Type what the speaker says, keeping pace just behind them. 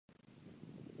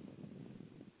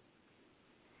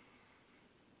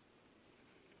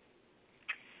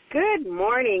Good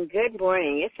morning. Good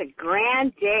morning. It's a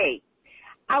grand day.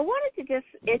 I wanted to just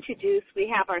introduce,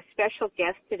 we have our special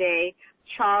guest today,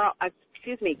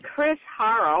 Chris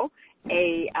Haro,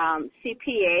 a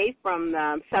CPA from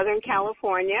Southern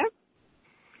California.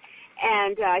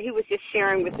 And he was just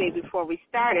sharing with me before we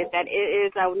started that it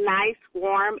is a nice,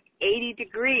 warm 80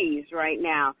 degrees right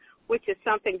now, which is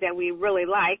something that we really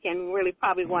like and really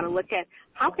probably want to look at.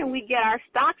 How can we get our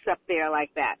stocks up there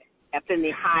like that, up in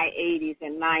the high 80s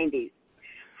and 90s?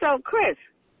 So, Chris,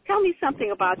 tell me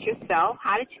something about yourself.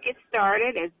 How did you get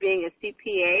started as being a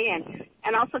CPA,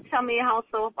 and also tell me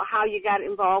also how you got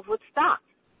involved with stocks?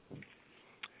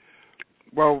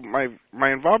 Well,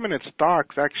 my involvement in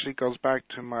stocks actually goes back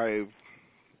to my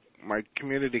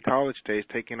community college days,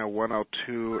 taking a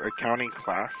 102 accounting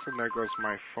class, and there goes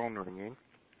my phone ringing.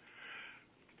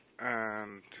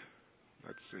 And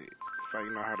let's see if I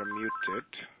know how to mute it.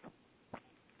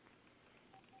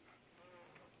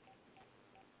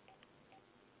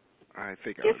 I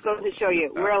think just goes to show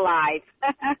you we're live.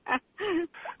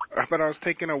 But I was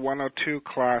taking a 102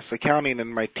 class accounting,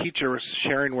 and my teacher was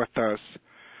sharing with us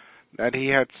that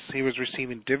he was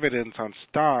receiving dividends on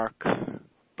stock,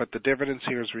 but the dividends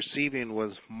he was receiving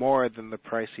was more than the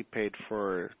price he paid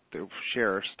for the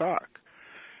share of stock.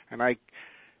 And I,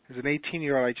 as an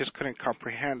 18-year-old, I just couldn't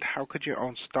comprehend how could you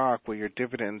own stock with your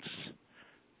dividends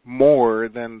more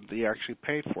than you actually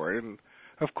paid for it. And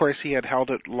of course, he had held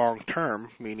it long term,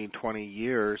 meaning 20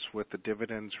 years, with the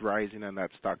dividends rising and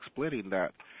that stock splitting,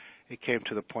 that it came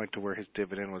to the point to where his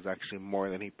dividend was actually more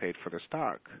than he paid for the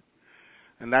stock.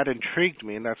 And that intrigued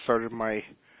me, and that started my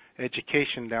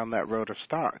education down that road of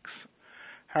stocks.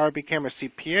 How I became a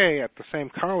CPA at the same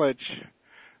college,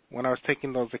 when I was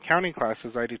taking those accounting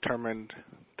classes, I determined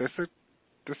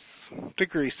this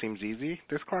degree seems easy.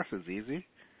 This class is easy.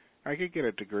 I could get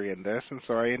a degree in this, and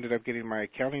so I ended up getting my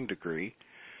accounting degree.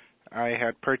 I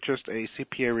had purchased a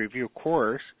CPA review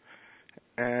course,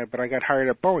 but I got hired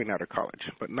at Boeing out of college.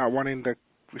 But not wanting the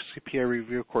CPA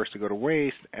review course to go to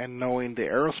waste and knowing the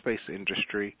aerospace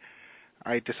industry,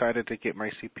 I decided to get my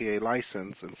CPA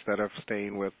license instead of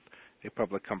staying with a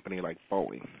public company like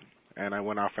Boeing. And I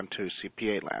went off into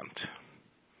CPA land.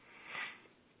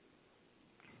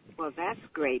 Well, that's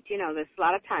great. You know, there's a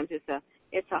lot of times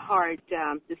it's a hard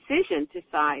decision to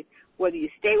decide whether you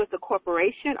stay with the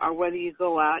corporation or whether you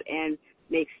go out and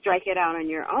strike it out on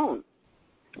your own.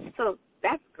 So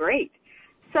that's great.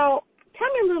 So tell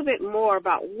me a little bit more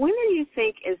about when do you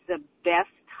think is the best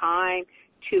time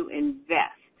to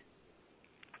invest?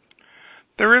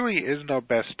 There really is no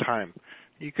best time.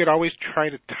 You could always try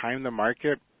to time the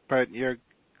market, but you're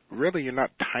not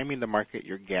timing the market,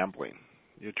 you're gambling.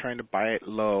 You're trying to buy it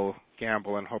low,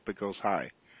 gamble, and hope it goes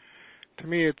high. To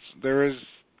me,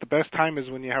 the best time is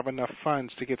when you have enough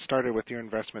funds to get started with your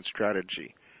investment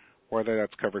strategy, whether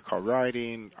that's covered call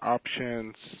writing,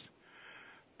 options,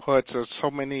 puts. There's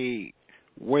so many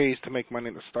ways to make money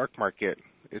in the stock market.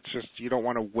 It's just you don't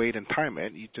want to wait and time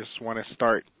it. You just want to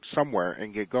start somewhere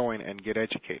and get going and get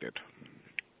educated.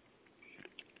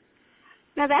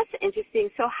 Now, that's interesting.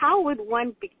 So how would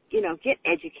one get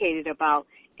educated about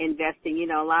investing? You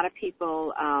know, a lot of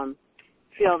people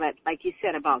feel that, like you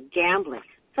said, about gambling.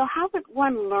 So how would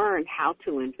one learn how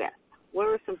to invest? What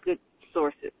are some good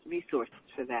resources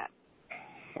for that?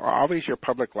 Well, obviously your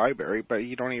public library, but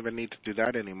you don't even need to do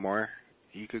that anymore.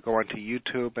 You could go onto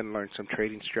YouTube and learn some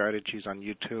trading strategies on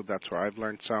YouTube. That's where I've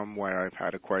learned some, where I've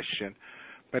had a question.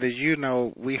 But as you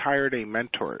know, we hired a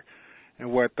mentor.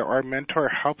 And what our mentor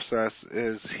helps us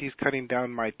is he's cutting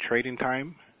down my trading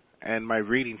time and my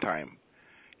reading time.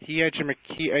 He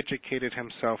educated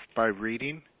himself by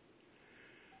reading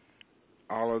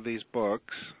all of these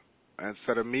books.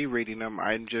 Instead of me reading them,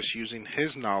 I'm just using his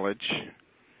knowledge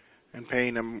and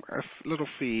paying him a little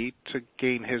fee to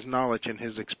gain his knowledge and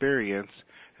his experience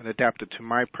and adapt it to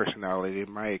my personality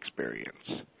and my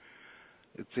experience.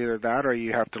 It's either that or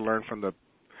you have to learn from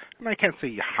and I can't say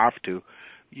you have to.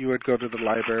 You would go to the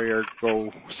library or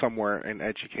go somewhere and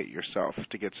educate yourself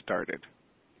to get started.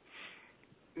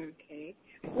 Okay.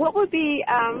 What would be,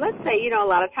 let's say, a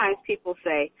lot of times people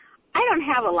say, I don't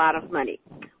have a lot of money.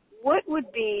 What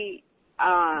would be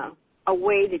a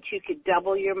way that you could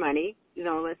double your money?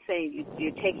 Let's say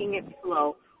you're taking it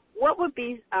slow. What would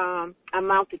be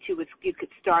amount that you could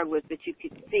start with that you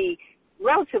could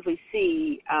relatively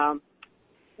see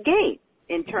gain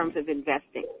in terms of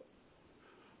investing?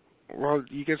 Well,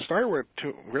 you could start with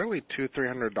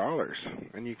 $200-$300,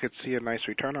 and you could see a nice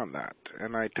return on that.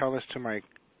 And I tell this to my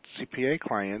CPA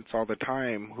clients all the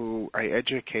time who I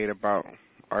educate about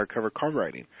our covered call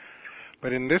writing.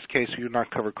 But in this case, you're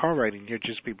not covered call writing. You'll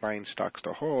just be buying stocks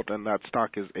to hold, and that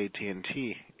stock is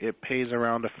AT&T. It pays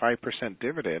around a 5%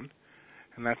 dividend,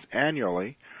 and that's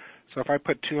annually. So if I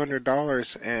put $200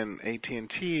 in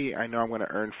AT&T, I know I'm going to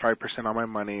earn 5% on my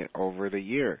money over the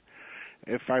year.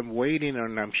 If I'm waiting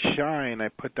and I'm shy and I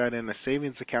put that in a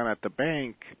savings account at the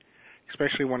bank,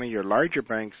 especially one of your larger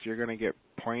banks, you're going to get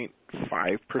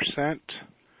 0.5%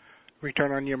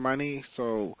 return on your money.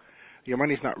 So your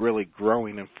money's not really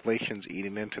growing. Inflation's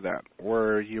eating into that.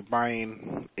 Where you're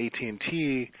buying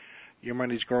AT&T, your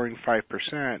money's growing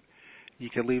 5%. You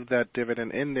can leave that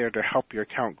dividend in there to help your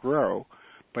account grow.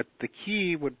 But the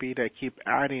key would be to keep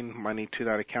adding money to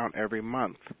that account every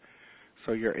month.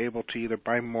 So you're able to either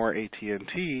buy more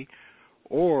AT&T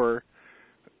or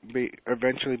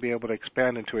eventually be able to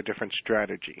expand into a different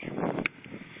strategy.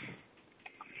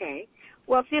 Okay.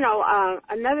 Well,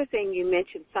 another thing you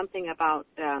mentioned something about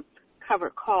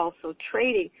covered calls, so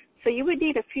trading. So you would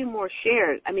need a few more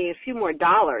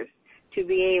dollars to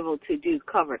be able to do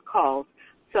covered calls.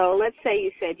 So let's say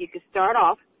you said you could start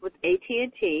off with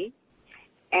AT&T,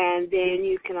 and then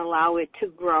you can allow it to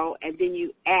grow, and then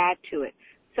you add to it.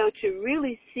 So to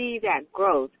really see that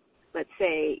growth, let's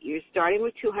say you're starting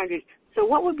with $200. So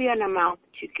what would be an amount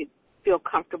that you could feel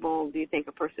comfortable? Do you think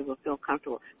a person will feel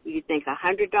comfortable? Do you think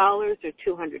 $100 or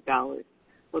 $200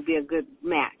 would be a good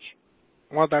match?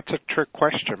 Well, that's a trick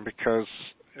question because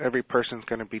every person's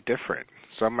going to be different.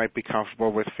 Some might be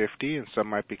comfortable with $50 and some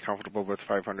might be comfortable with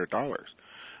 $500.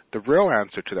 The real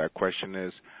answer to that question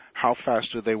is, how fast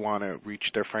do they want to reach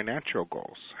their financial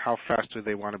goals? How fast do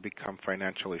they want to become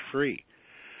financially free?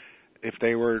 If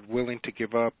they were willing to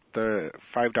give up the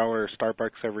 $5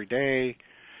 Starbucks every day,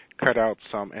 cut out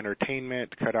some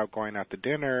entertainment, cut out going out to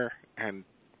dinner, and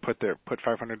put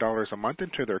 $500 a month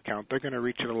into their account, they're going to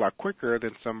reach it a lot quicker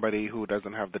than somebody who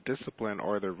doesn't have the discipline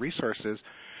or the resources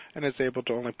and is able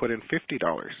to only put in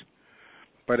 $50.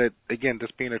 But again,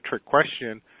 this being a trick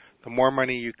question, the more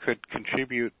money you could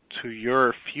contribute to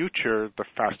your future, the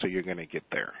faster you're going to get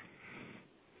there.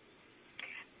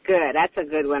 Good. That's a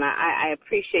good one. I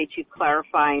appreciate you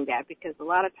clarifying that because a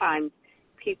lot of times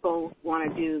people want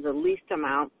to do the least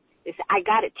amount. They say, I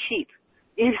got it cheap,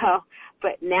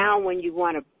 But now when you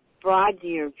want to broaden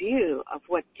your view of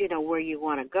what, where you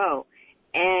want to go,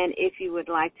 and if you would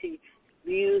like to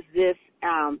use this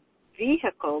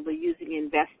vehicle, using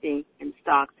investing in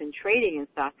stocks and trading in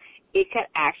stocks, it could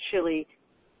actually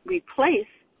replace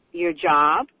your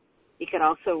job. It could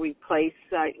also replace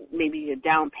maybe a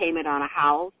down payment on a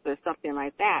house or something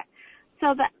like that.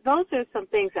 So those are some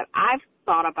things that I've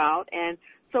thought about. And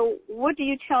so what do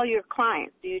you tell your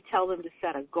clients? Do you tell them to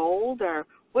set a goal, or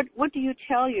what do you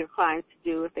tell your clients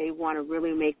to do if they want to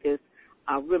really make this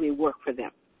really work for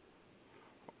them?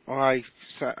 Well,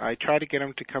 I try to get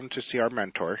them to come to see our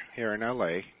mentor here in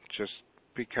LA just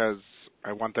because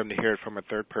I want them to hear it from a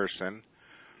third person.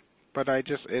 But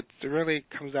it really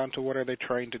comes down to what are they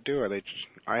trying to do.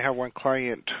 I have one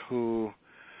client who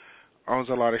owns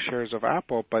a lot of shares of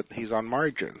Apple, but he's on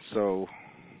margin.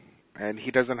 And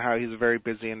he's a very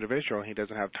busy individual. He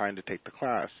doesn't have time to take the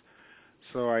class.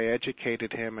 So I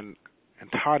educated him and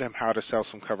taught him how to sell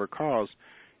some covered calls.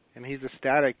 And he's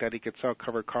ecstatic that he could sell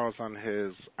covered calls on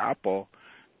his Apple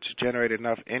to generate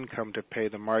enough income to pay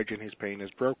the margin he's paying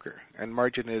his broker. And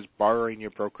margin is borrowing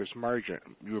your broker's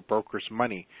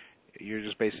money. You're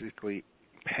just basically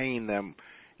paying them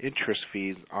interest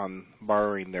fees on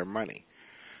borrowing their money.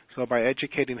 So by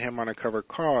educating him on a covered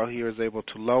call, he was able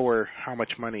to lower how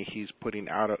much money he's putting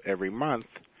out every month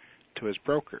to his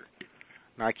broker.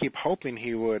 Now I keep hoping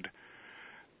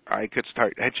I could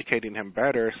start educating him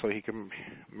better so he can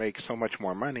make so much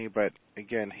more money, but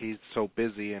again, he's so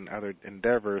busy in other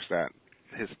endeavors that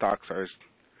his stocks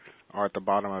are at the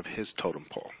bottom of his totem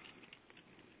pole.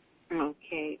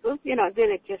 Okay. Well, then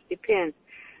it just depends.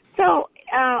 So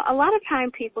a lot of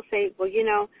time people say, well,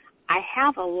 I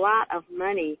have a lot of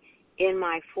money in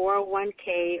my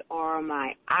 401k or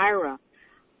my IRA.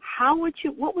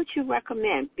 What would you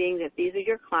recommend, being that these are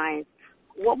your clients,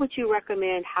 what would you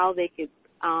recommend how they could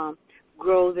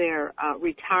grow their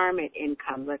retirement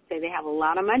income? Let's say they have a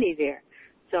lot of money there.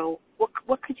 So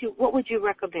what would you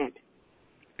recommend?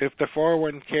 If the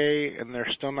 401k and they're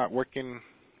still not working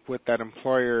with that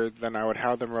employer, then I would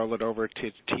have them roll it over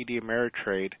to TD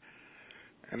Ameritrade.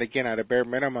 And again, at a bare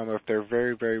minimum, if they're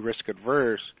very, very risk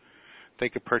adverse, they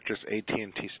could purchase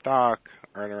AT&T stock,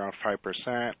 earn around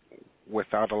 5%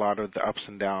 without a lot of the ups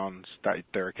and downs that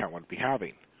their account would be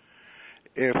having.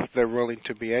 If they're willing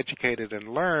to be educated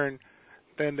and learn,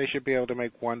 then they should be able to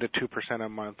make 1% to 2% a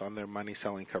month on their money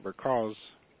selling covered calls,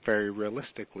 very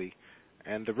realistically.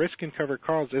 And the risk in covered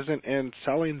calls isn't in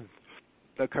selling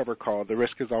the cover call, the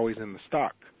risk is always in the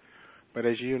stock. But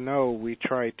as you know, we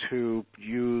try to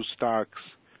use stocks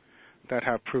that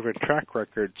have proven track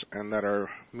records and that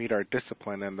meet our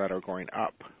discipline and that are going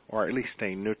up, or at least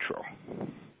stay neutral.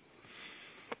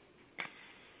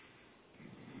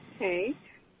 Okay,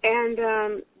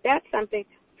 and that's something.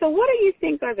 So what do you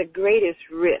think are the greatest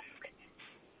risks?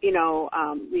 You know,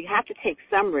 we have to take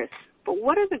some risks, but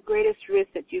what are the greatest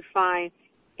risks that you find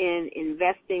in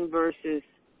investing versus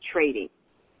trading?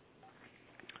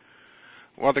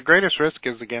 Well, the greatest risk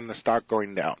is, again, the stock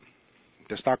going down.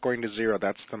 The stock going to zero,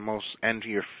 that's the most end of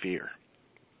your fear.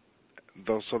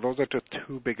 Those are the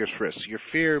two biggest risks. Your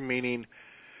fear meaning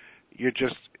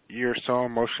you're so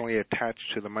emotionally attached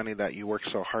to the money that you work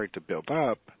so hard to build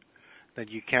up that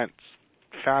you can't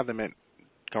fathom it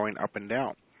going up and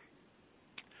down.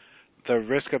 The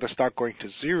risk of the stock going to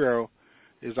zero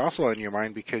is also in your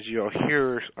mind because you'll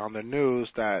hear on the news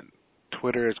that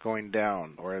Twitter is going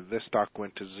down, or this stock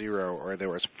went to zero, or there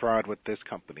was fraud with this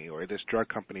company, or this drug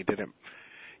company didn't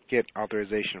get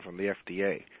authorization from the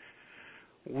FDA.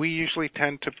 We usually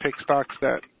tend to pick stocks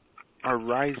that are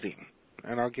rising.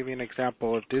 And I'll give you an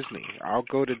example of Disney. I'll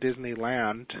go to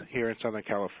Disneyland here in Southern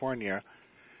California,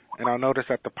 and I'll notice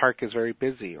that the park is very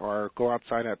busy, or I'll go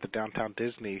outside at the downtown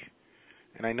Disney,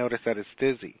 and I notice that it's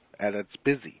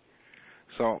busy.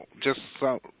 So just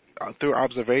through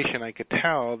observation, I could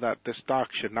tell that the stock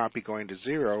should not be going to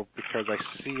zero because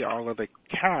I see all of the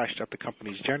cash that the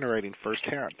company's generating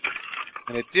firsthand.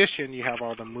 In addition, you have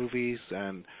all the movies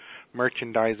and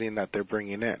merchandising that they're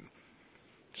bringing in.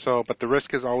 So, but the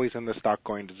risk is always in the stock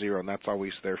going to zero, and that's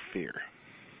always their fear.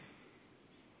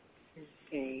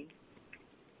 Okay.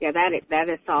 Yeah, that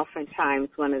is oftentimes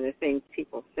one of the things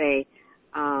people say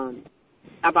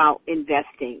about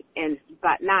investing,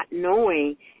 but not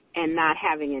knowing and not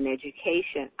having an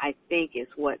education, I think, is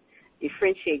what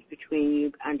differentiates between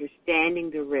you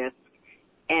understanding the risk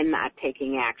and not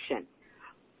taking action.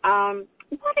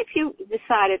 What if you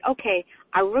decided, okay,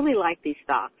 I really like these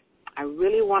stocks. I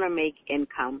really want to make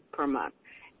income per month.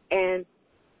 And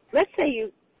let's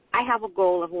say I have a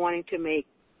goal of wanting to make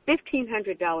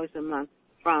 $1,500 a month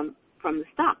from the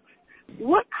stocks.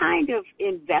 What kind of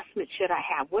investment should I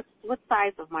have? What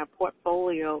size of my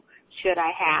portfolio should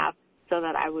I have so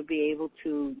that I would be able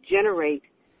to generate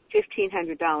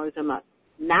 $1,500 a month?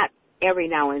 Not every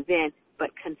now and then, but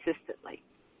consistently.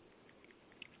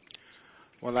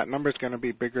 Well, that number is going to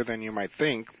be bigger than you might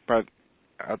think, but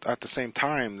at the same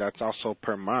time, that's also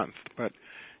per month. But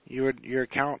your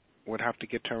account would have to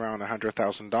get to around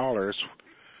 $100,000,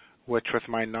 which with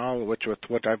my knowledge, with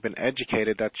what I've been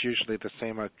educated, that's usually the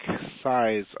same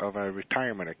size of a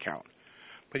retirement account.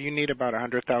 But you need about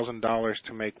 $100,000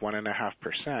 to make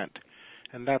 1.5%,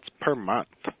 and that's per month.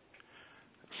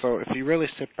 So if you really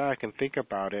sit back and think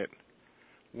about it,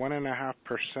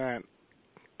 1.5%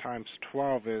 times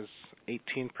 12 is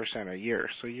 18% a year.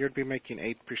 So you'd be making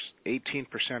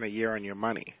 18% a year on your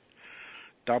money,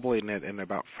 doubling it in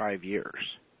about 5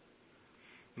 years.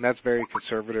 And that's very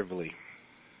conservatively.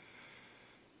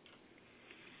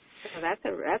 So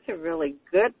that's a really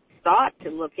good thought to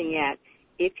looking at.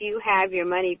 If you have your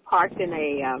money parked in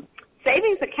a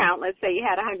savings account, let's say you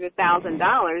had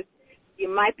 $100,000, you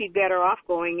might be better off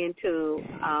going into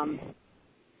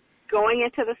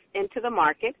the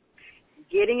market,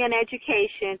 getting an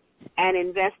education, and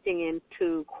investing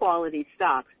into quality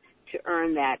stocks to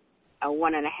earn that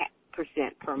 1.5%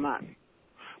 per month.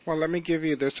 Well, let me give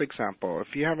you this example.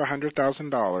 If you have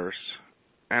 $100,000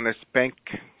 and it's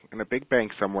in a big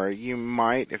bank somewhere, you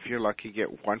might, if you're lucky, get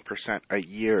 1% a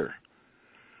year.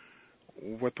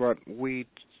 With what we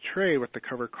trade with the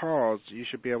covered calls, you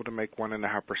should be able to make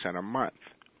 1.5% a month.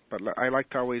 But I like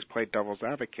to always play devil's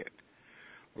advocate.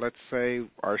 Let's say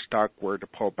our stock were to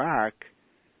pull back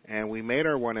and we made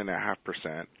our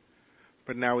 1.5%,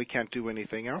 but now we can't do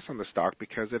anything else on the stock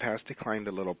because it has declined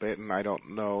a little bit, and I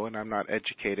don't know, and I'm not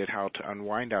educated how to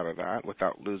unwind out of that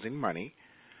without losing money.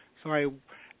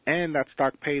 And that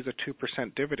stock pays a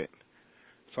 2% dividend.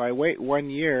 So I wait 1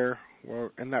 year.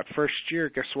 Well, in that first year,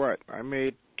 guess what? I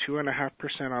made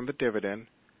 2.5% on the dividend.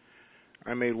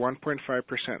 I made 1.5%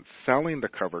 selling the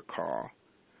covered call.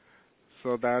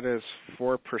 So that is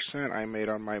 4% I made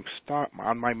on my stock,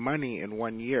 on my money in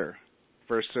 1 year,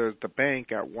 versus the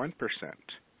bank at 1%.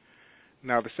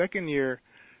 Now the second year,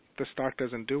 the stock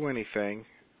doesn't do anything,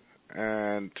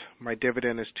 and my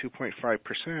dividend is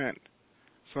 2.5%.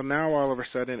 So now all of a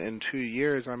sudden in 2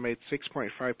 years, I made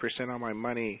 6.5% on my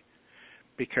money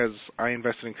because I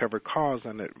invested in covered calls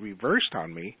and it reversed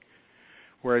on me.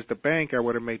 Whereas the bank, I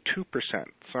would have made 2%.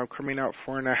 So I'm coming out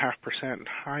 4.5%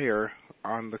 higher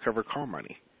on the covered call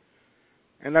money.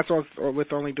 And that's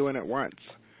with only doing it once.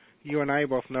 You and I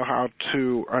both know how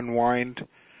to unwind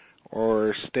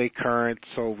or stay current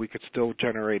so we could still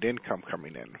generate income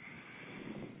coming in.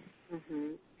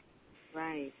 Mhm.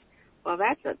 Right. Well,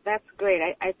 that's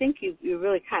great. I think you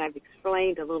really kind of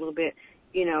explained a little bit,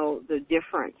 the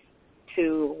difference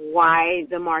to why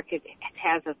the market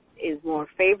is more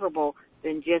favorable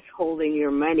than just holding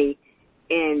your money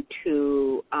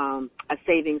into a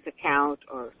savings account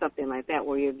or something like that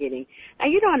where you're getting. Now,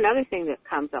 another thing that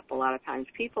comes up a lot of times,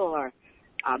 people are,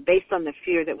 based on the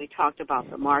fear that we talked about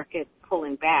the market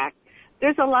pulling back,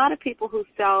 there's a lot of people who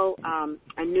sell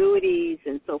annuities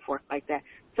and so forth like that.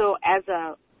 So as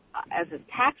a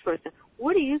tax person,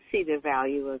 what do you see the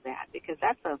value of that? Because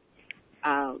that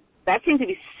seems to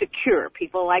be secure.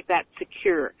 People like that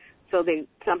secure, so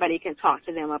somebody can talk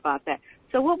to them about that.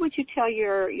 So what would you tell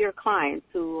your clients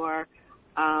who are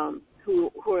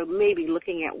maybe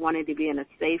looking at wanting to be in a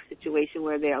safe situation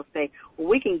where they'll say, well,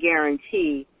 we can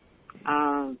guarantee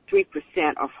 3%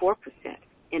 or 4%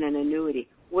 in an annuity?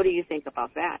 What do you think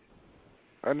about that?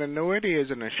 An annuity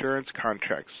is an insurance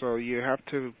contract, so you have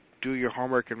to do your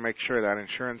homework and make sure that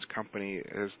insurance company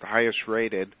is the highest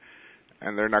rated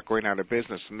and they're not going out of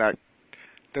business. And that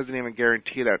doesn't even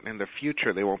guarantee that in the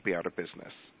future they won't be out of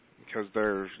business, because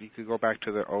you could go back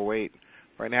to the '08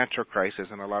 financial crisis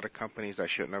and a lot of companies that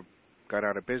shouldn't have got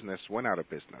out of business went out of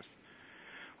business.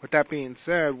 With that being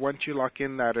said, once you lock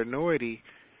in that annuity,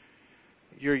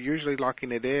 you're usually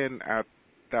locking it in at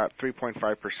that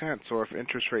 3.5%. So if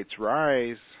interest rates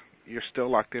rise, you're still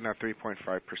locked in at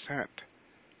 3.5%.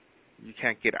 You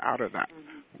can't get out of that.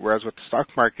 Mm-hmm. Whereas with the stock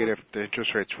market, if the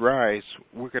interest rates rise,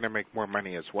 we're going to make more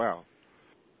money as well.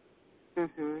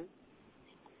 Mhm.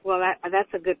 Well,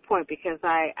 that's a good point, because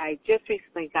I just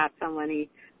recently got somebody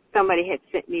had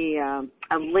sent me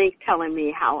a link telling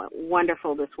me how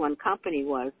wonderful this one company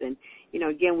was, and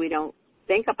again, we don't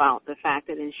think about the fact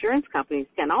that insurance companies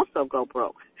can also go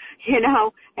broke,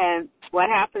 and what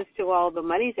happens to all the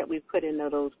monies that we put into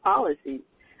those policies.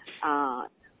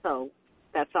 So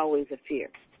that's always a fear.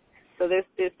 So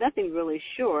there's nothing really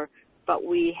sure, but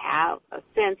we have a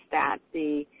sense that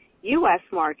the U.S.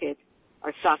 market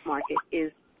or stock market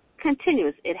is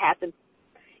continuous. It hasn't,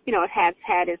 it has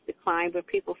had its decline, but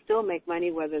people still make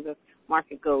money whether the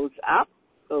market goes up,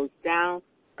 goes down,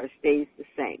 or stays the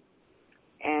same.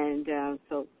 And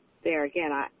so there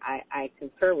again, I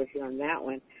concur with you on that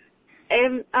one.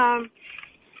 And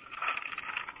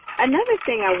another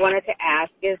thing I wanted to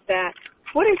ask is that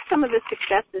what are some of the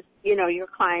successes, your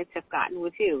clients have gotten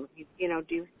with you? Do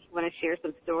you want to share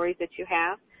some stories that you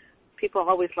have? People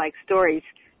always like stories,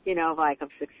 of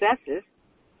successes.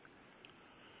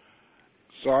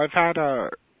 So I've had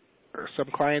some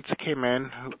clients that came in.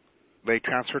 They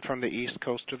transferred from the East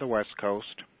Coast to the West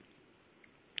Coast,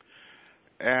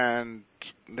 and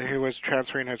he was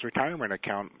transferring his retirement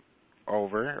account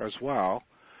over as well.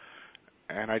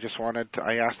 And I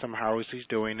asked him how is he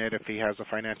doing it, if he has a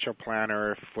financial plan,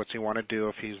 or what's he want to do,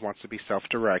 if he wants to be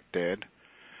self-directed.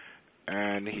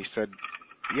 And he said,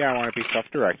 yeah, I want to be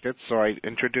self-directed. So I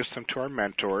introduced him to our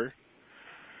mentor.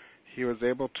 He was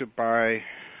able to buy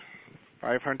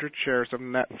 500 shares of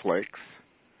Netflix.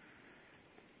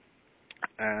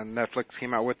 And Netflix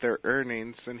came out with their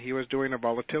earnings, and he was doing a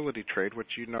volatility trade, which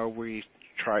we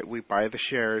buy the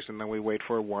shares and then we wait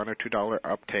for a $1 or $2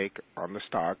 uptake on the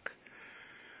stock.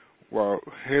 Well,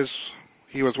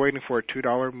 he was waiting for a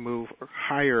 $2 move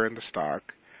higher in the stock.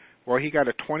 Well, he got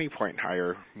a 20-point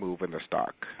higher move in the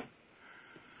stock.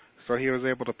 So he was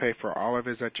able to pay for all of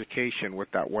his education with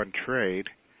that one trade,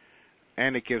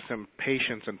 and it gives him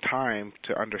patience and time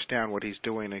to understand what he's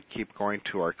doing and keep going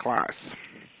to our class.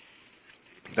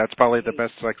 That's probably the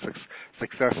best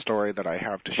success story that I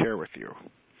have to share with you.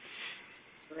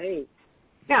 Great.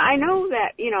 Now, I know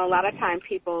that, a lot of times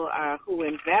people who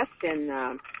invest in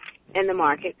the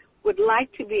market would like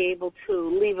to be able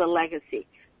to leave a legacy.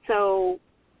 So,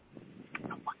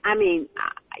 I mean,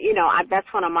 that's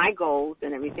one of my goals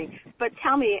and everything. But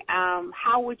tell me,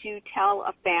 how would you tell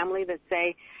a family that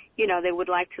say, they would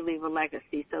like to leave a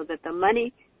legacy so that the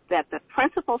money, that the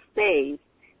principal stays,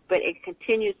 but it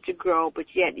continues to grow, but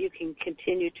yet you can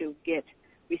continue to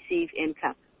receive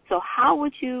income. So how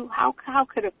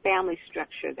could a family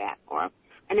structure that, or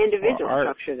an individual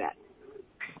structure that?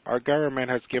 Our government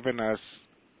has given us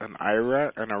an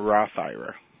IRA and a Roth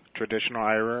IRA, traditional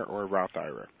IRA or Roth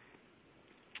IRA.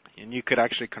 And you could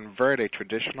actually convert a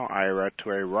traditional IRA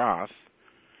to a Roth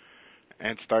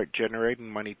and start generating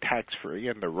money tax-free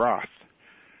in the Roth.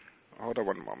 Hold on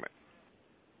one moment.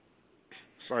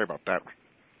 Sorry about that.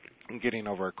 I'm getting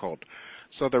over a cold.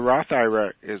 So the Roth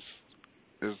IRA is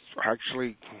is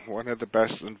actually one of the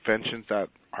best inventions that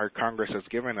our Congress has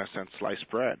given us since sliced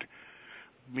bread.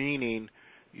 Meaning,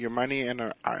 your money in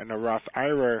a Roth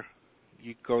IRA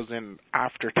goes in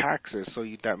after taxes, so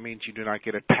that means you do not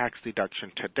get a tax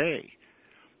deduction today.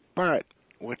 But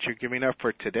what you're giving up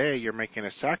for today, you're making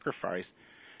a sacrifice,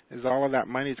 is all of that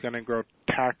money is going to grow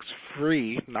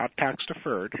tax-free, not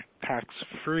tax-deferred,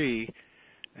 tax-free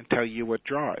until you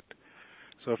withdraw it.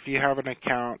 So if you have an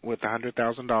account with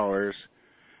 $100,000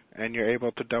 and you're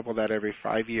able to double that every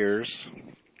 5 years,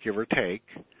 give or take,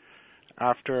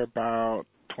 after about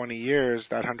 20 years,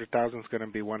 that 100,000 is going to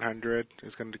be 100,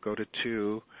 is going to go to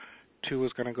 2, 2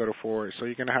 is going to go to 4, so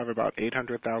you're going to have about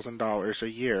 $800,000 a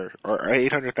year, or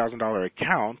 $800,000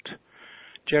 account,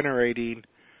 generating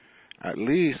at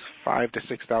least $5,000 to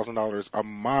 $6,000 a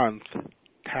month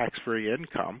tax-free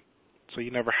income, so you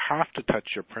never have to touch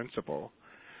your principal.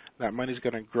 That money's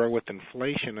going to grow with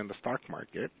inflation in the stock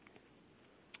market.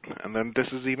 And then this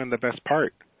is even the best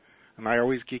part, and I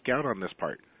always geek out on this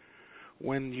part.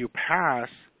 When you pass,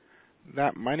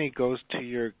 that money goes to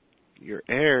your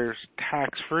heirs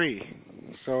tax-free.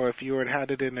 So if you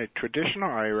had it in a traditional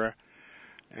IRA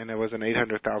and it was an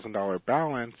 $800,000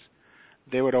 balance,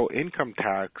 they would owe income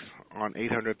tax on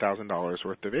 $800,000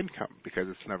 worth of income because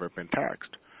it's never been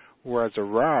taxed. Whereas a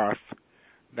Roth,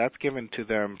 that's given to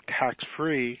them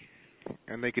tax-free,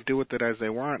 and they could do with it as they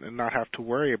want and not have to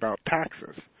worry about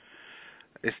taxes.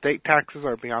 Estate taxes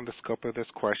are beyond the scope of this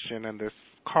question and this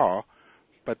call,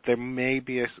 but there may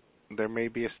be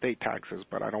estate taxes,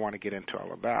 but I don't want to get into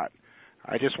all of that.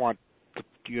 I just want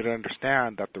you to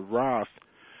understand that the Roth,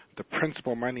 the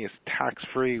principal money is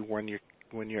tax-free when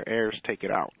your heirs take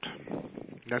it out.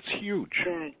 That's huge.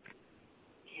 Good.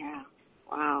 Yeah.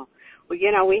 Wow.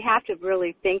 Well, we have to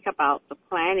really think about the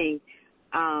planning,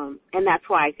 and that's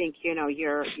why I think your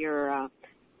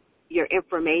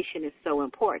information is so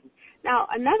important. Now,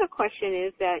 another question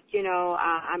is that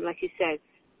I'm like you said,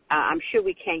 I'm sure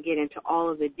we can't get into all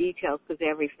of the details because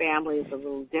every family is a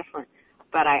little different.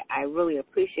 But I really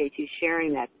appreciate you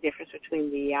sharing that difference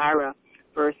between the IRA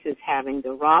versus having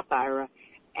the Roth IRA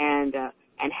and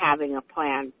having a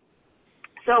plan.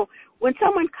 So when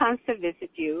someone comes to visit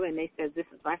you and they said, this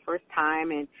is my first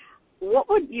time, and what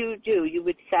would you do? You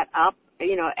would set up,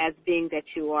 as being that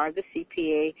you are the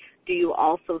CPA, do you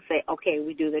also say, okay,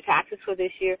 we do the taxes for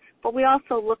this year, but we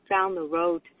also look down the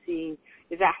road to seeing,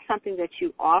 is that something that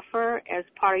you offer as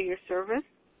part of your service?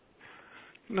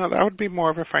 No, that would be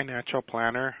more of a financial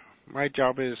planner. My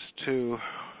job is to,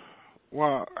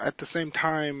 at the same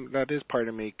time, that is part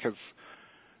of me because,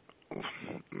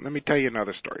 let me tell you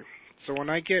another story. So when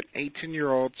I get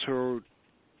 18-year-olds who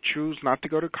choose not to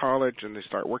go to college and they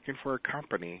start working for a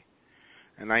company,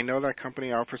 and I know that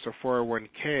company offers a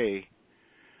 401k,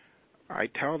 I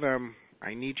tell them,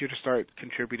 I need you to start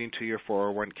contributing to your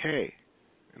 401k.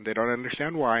 And they don't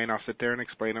understand why, and I'll sit there and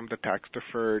explain them the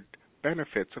tax-deferred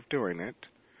benefits of doing it,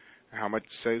 how much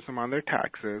it saves them on their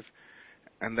taxes,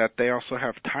 and that they also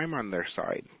have time on their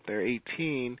side. They're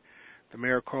 18, the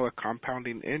Maricola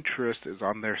compounding interest is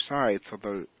on their side, so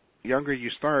the younger you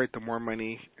start, the more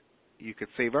money you could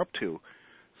save up to.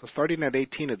 So starting at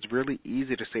 18, it's really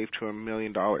easy to save to $1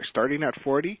 million. Starting at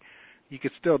 40, you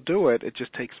could still do it. It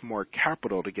just takes more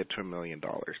capital to get to $1 million.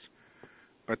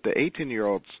 But the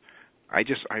 18-year-olds, I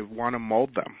want to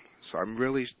mold them. So I'm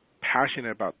really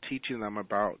passionate about teaching them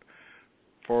about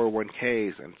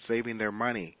 401ks and saving their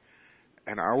money.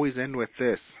 And I always end with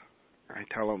this. I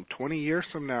tell them, 20 years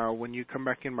from now, when you come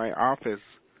back in my office,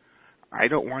 I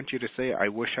don't want you to say, I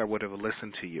wish I would have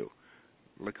listened to you.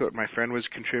 Look what my friend was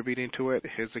contributing to it.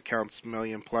 His account's $1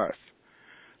 million plus.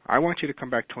 I want you to come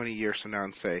back 20 years from now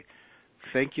and say,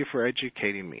 thank you for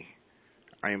educating me.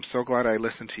 I am so glad I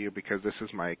listened to you because this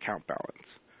is my account balance.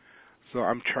 So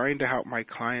I'm trying to help my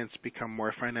clients become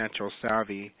more financial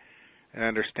savvy and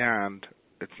understand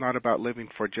it's not about living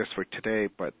for today,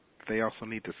 but they also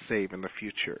need to save in the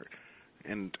future.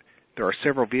 And there are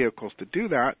several vehicles to do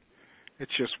that.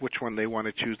 It's just which one they want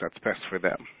to choose that's best for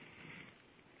them.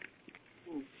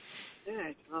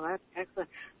 Good. Well, that's excellent.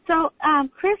 So,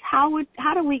 Chris, how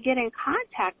do we get in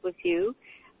contact with you?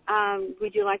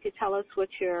 Would you like to tell us what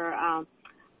your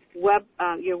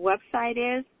website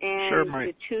is?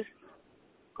 And sure.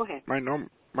 Go ahead. My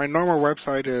normal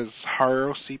website is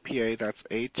Haro CPA. That's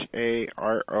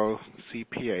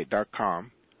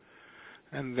HAROCPA.com.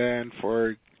 And then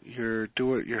for your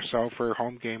do-it-yourself or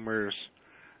home gamers,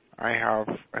 I have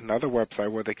another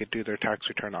website where they could do their tax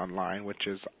return online, which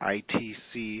is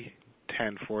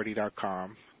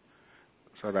ITC1040.com.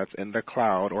 So that's in the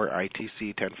cloud, or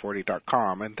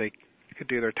ITC1040.com, and they could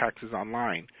do their taxes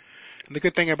online. And the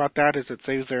good thing about that is it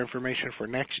saves their information for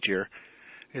next year.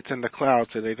 It's in the cloud,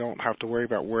 so they don't have to worry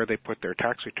about where they put their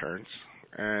tax returns,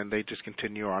 and they just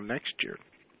continue on next year.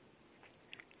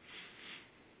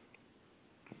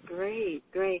 Great,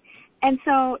 great. And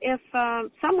so if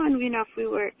someone, if we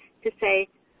were to say,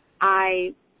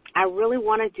 I really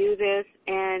want to do this,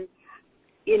 and,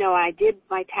 I did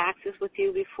my taxes with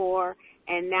you before,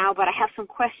 and now, but I have some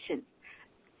questions.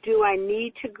 Do I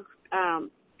need to,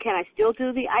 can I still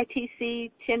do the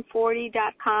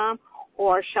ITC1040.com,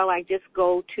 or shall I just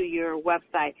go to your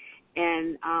website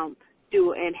and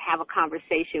have a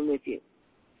conversation with you?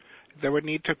 They would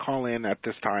need to call in at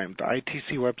this time. The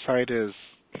ITC website is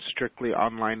strictly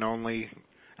online only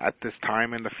at this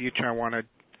time. In the future, I want to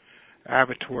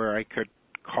have it to where I could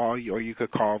call you, or you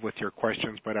could call with your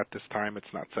questions, but at this time,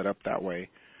 it's not set up that way.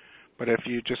 But if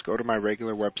you just go to my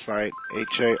regular website,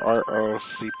 HARO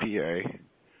CPA,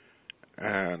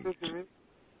 and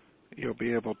you'll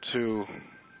be able to,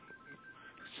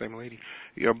 same lady,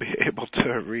 you'll be able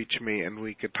to reach me and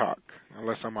we could talk,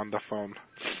 unless I'm on the phone.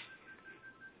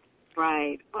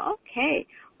 Right. Well, okay.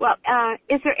 Well,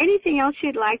 is there anything else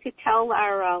you'd like to tell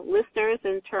our listeners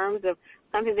in terms of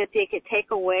something that they could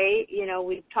take away?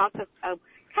 We've talked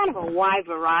kind of a wide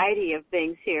variety of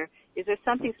things here. Is there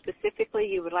something specifically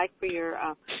you would like for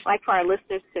for our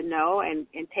listeners to know and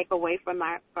take away from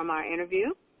our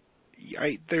interview?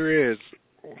 There is.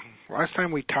 Last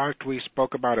time we talked, we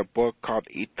spoke about a book called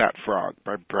Eat That Frog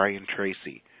by Brian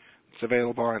Tracy. It's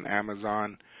available on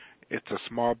Amazon. It's a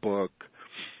small book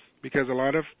because a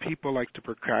lot of people like to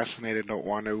procrastinate and don't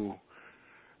want to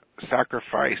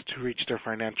sacrifice to reach their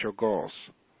financial goals.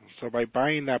 So by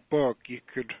buying that book, you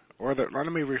could, let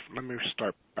me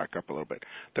start back up a little bit.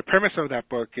 The premise of that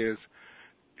book is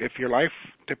if your life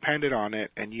depended on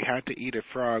it and you had to eat a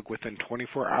frog within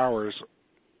 24 hours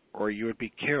or you would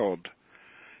be killed,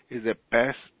 is it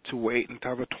best to wait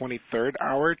until the 23rd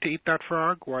hour to eat that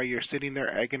frog while you're sitting there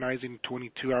agonizing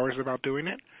 22 hours about doing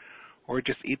it? Or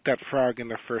just eat that frog in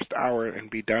the first hour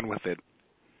and be done with it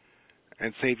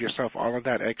and save yourself all of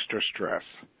that extra stress?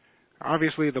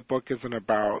 Obviously, the book isn't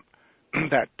about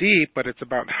that deep, but it's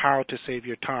about how to save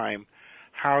your time,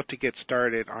 how to get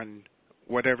started on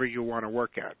whatever you want to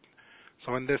work at.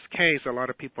 So in this case, a lot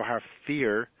of people have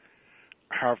fear,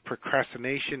 have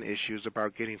procrastination issues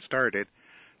about getting started,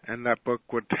 and that book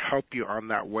would help you on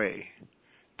that way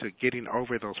to getting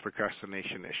over those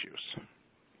procrastination issues.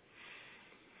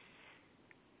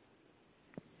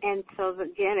 And so,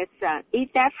 again, it's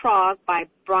Eat That Frog by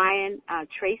Brian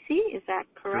Tracy. Is that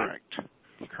correct?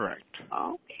 Correct.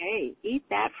 Okay, Eat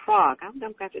That Frog. I'm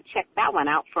going to have to check that one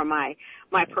out for my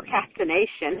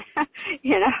procrastination.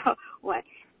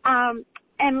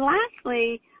 And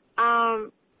lastly,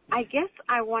 I guess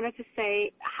I wanted to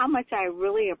say how much I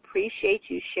really appreciate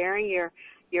you sharing your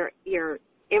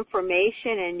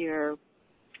information and your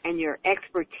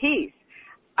expertise.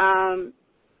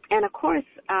 And of course,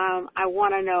 I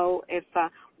want to know if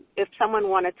someone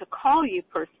wanted to call you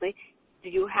personally, do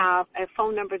you have a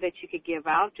phone number that you could give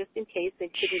out just in case they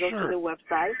couldn't go to the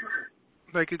website?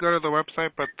 They could go to the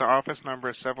website, but the office number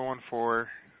is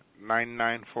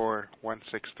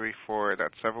 714-994-1634.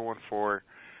 That's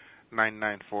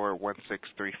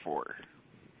 714-994-1634.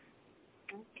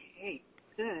 Okay,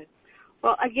 good.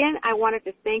 Well, again, I wanted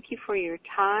to thank you for your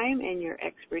time and your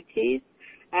expertise.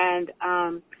 And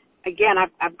again,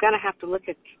 I'm going to have to look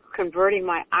at converting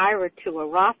my IRA to a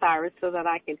Roth IRA so that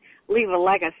I can leave a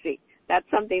legacy. That's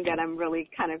something that I'm really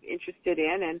kind of interested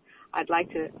in, and I'd like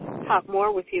to talk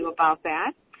more with you about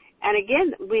that. And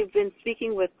again, we've been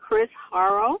speaking with Chris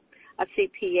Haro, a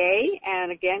CPA.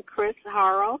 And again, Chris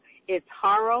Haro, it's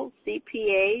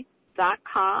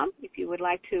harocpa.com if you would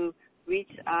like to reach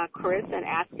Chris and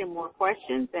ask him more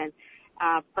questions and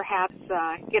perhaps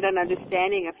get an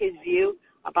understanding of his view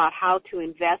about how to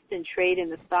invest and trade in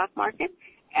the stock market.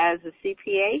 As a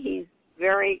CPA, he's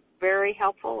very, very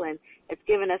helpful, and it's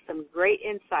given us some great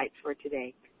insights for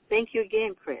today. Thank you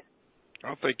again, Chris.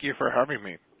 Oh, thank you for having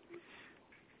me.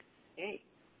 Okay.